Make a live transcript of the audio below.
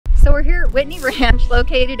So we're here at Whitney Ranch,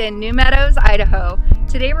 located in Meadows, Idaho.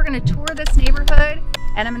 Today we're going to tour this neighborhood,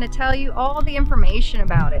 and I'm going to tell you all the information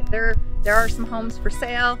about it. There are some homes for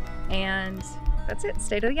sale, and that's it.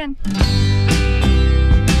 Stay to the end.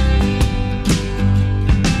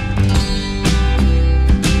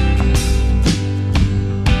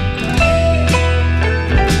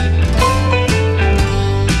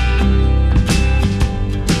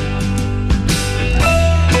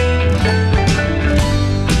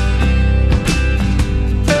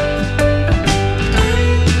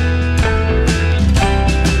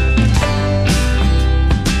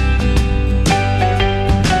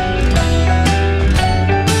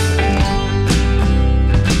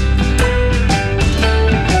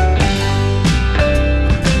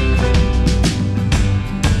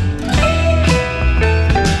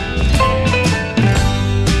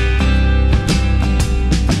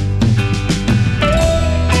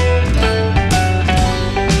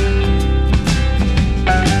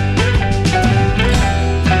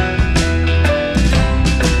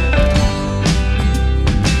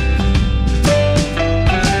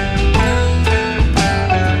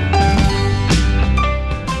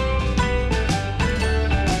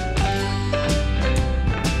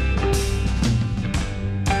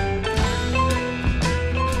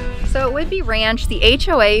 So at Whitney Ranch, the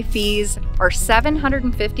HOA fees are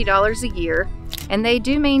 $750 a year, and they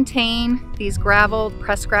do maintain these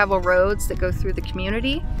pressed gravel roads that go through the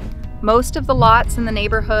community. Most of the lots in the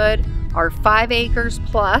neighborhood are 5 acres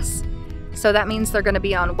plus, so that means they're going to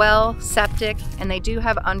be on well, septic, and they do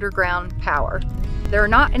have underground power. There are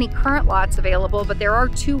not any current lots available, but there are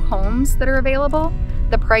 2 homes that are available.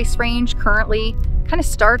 The price range currently kind of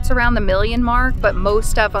starts around the $1 million mark, but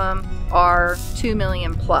most of them are $2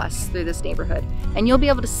 million plus through this neighborhood. And you'll be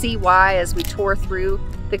able to see why as we tour through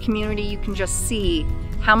the community. You can just see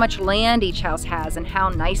how much land each house has and how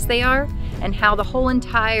nice they are, and how the whole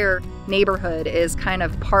entire neighborhood is kind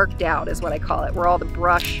of parked out, is what I call it, where all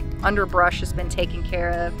the underbrush has been taken care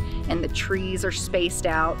of and the trees are spaced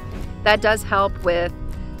out. That does help with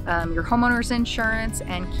your homeowner's insurance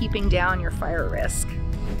and keeping down your fire risk.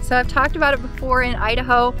 So I've talked about it before in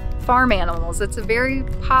Idaho, farm animals. It's a very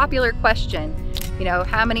popular question. You know,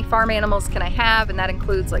 how many farm animals can I have? And that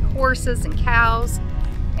includes like horses and cows.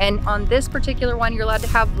 And on this particular one, you're allowed to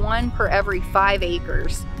have 1 per every 5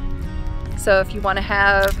 acres. So if you want to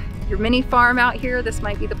have your mini farm out here, this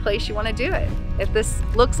might be the place you want to do it. If this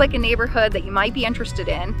looks like a neighborhood that you might be interested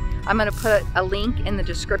in, I'm going to put a link in the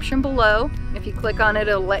description below. If you click on it,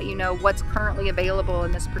 it'll let you know what's currently available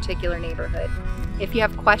in this particular neighborhood. If you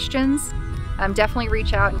have questions, definitely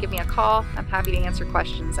reach out and give me a call. I'm happy to answer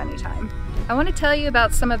questions anytime. I want to tell you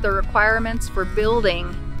about some of the requirements for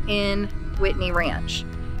building in Whitney Ranch.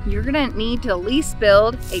 You're going to need to at least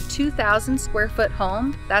build a 2,000 square foot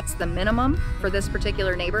home. That's the minimum for this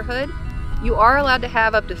particular neighborhood. You are allowed to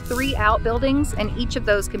have up to 3 outbuildings, and each of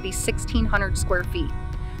those can be 1,600 square feet.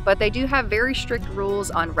 But they do have very strict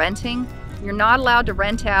rules on renting. You're not allowed to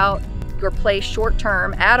rent out your place short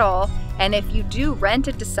term at all. And if you do rent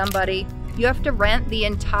it to somebody, you have to rent the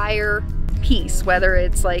entire piece, whether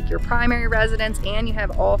it's like your primary residence and you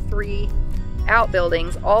have all 3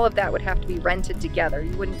 outbuildings. All of that would have to be rented together.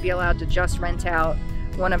 You wouldn't be allowed to just rent out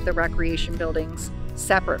one of the recreation buildings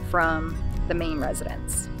separate from the main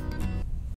residence.